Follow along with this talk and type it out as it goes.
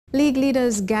League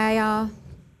leaders Guaya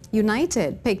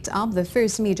United picked up the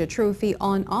first major trophy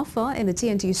on offer in the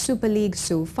TNT Super League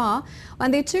so far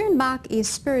when they turned back a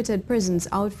spirited Prisons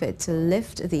outfit to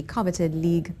lift the coveted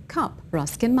League Cup.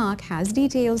 Ruskin Mark has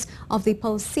details of the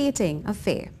pulsating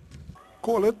affair.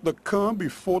 Call it the calm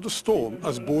before the storm,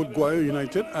 as both Guaya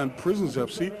United and Prisons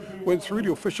FC went through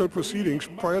the official proceedings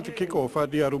prior to kickoff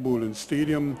at the Bowling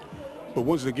Stadium. But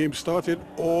once the game started,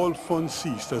 all fun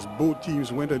ceased as both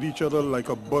teams went at each other like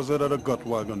a buzzard at a gut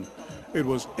wagon. It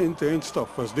was end-to-end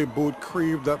stuff as they both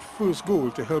craved that first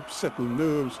goal to help settle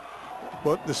nerves.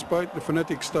 But despite the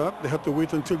frenetic start, they had to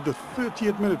wait until the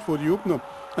 30th minute for the opener,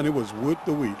 and it was worth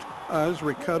the wait, as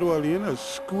Ricardo Alien,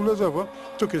 as cool as ever,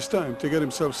 took his time to get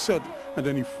himself set, and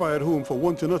then he fired home for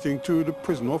 1-0 to the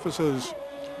prison officers.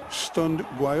 Stunned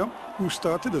Guaya, who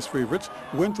started as favourites,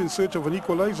 went in search of an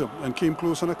equaliser and came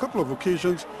close on a couple of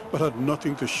occasions but had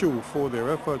nothing to show for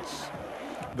their efforts.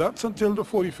 That's until the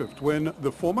 45th, when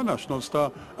the former national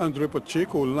star Andre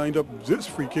Pacheco lined up this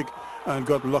free kick and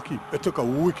got lucky. It took a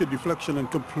wicked deflection and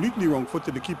completely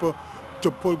wrong-footed the keeper to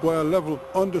pull Guaya level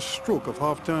on the stroke of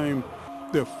half-time.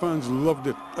 Their fans loved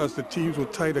it as the teams were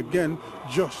tied again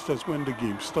just as when the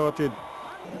game started.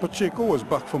 Pacheco was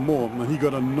back for more and he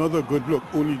got another good look,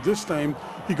 only this time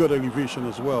he got elevation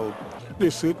as well.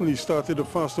 They certainly started the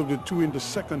fast of the two in the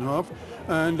second half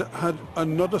and had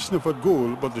another sniff at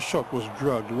goal, but the shot was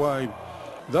dragged wide.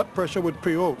 That pressure would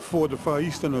pay off for the Far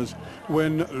Easterners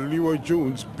when Leroy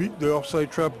Jones beat the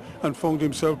offside trap and found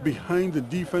himself behind the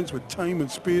defense with time and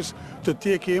space to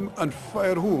take aim and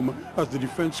fire home as the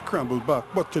defense scrambled back,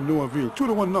 but to no avail.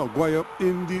 2-1 now, Guaya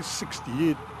in the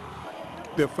 68th.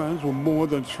 Their fans were more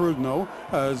than thrilled now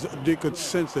as they could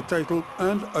sense the title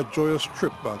and a joyous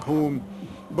trip back home.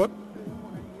 But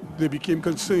they became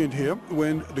concerned here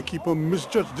when the keeper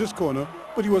misjudged this corner,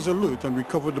 but he was alert and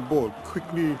recovered the ball,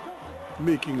 quickly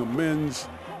making amends.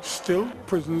 Still,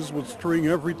 Prisons was throwing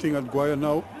everything at Guaya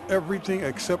now, everything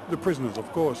except the prisoners,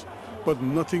 of course. But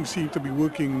nothing seemed to be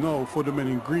working now for the men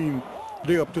in green.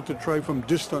 They opted to try from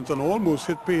distance and almost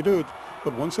hit pay dirt,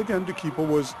 but once again the keeper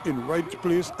was in right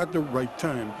place at the right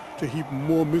time to heap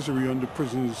more misery on the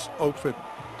Prisons outfit.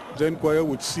 Then Guaya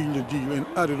would seal the deal in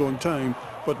added on time,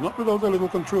 but not without a little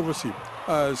controversy,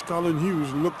 as Colin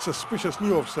Hughes looked suspiciously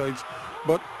offsides,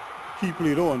 but he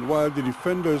played on while the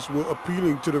defenders were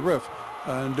appealing to the ref,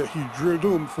 and he drilled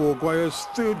home for Guaya's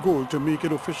third goal to make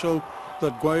it official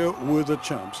that Guaya were the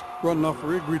champs. Ron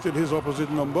Laffery greeted his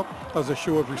opposite number as a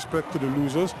show of respect to the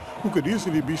losers, who could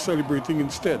easily be celebrating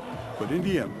instead. But in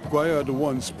the end, Guaya are the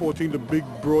ones sporting the big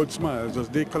broad smiles as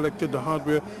they collected the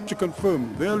hardware to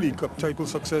confirm their League Cup title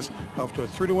success after a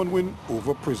 3-1 win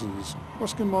over Prisons.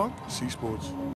 Ruskin Mark, C Sports.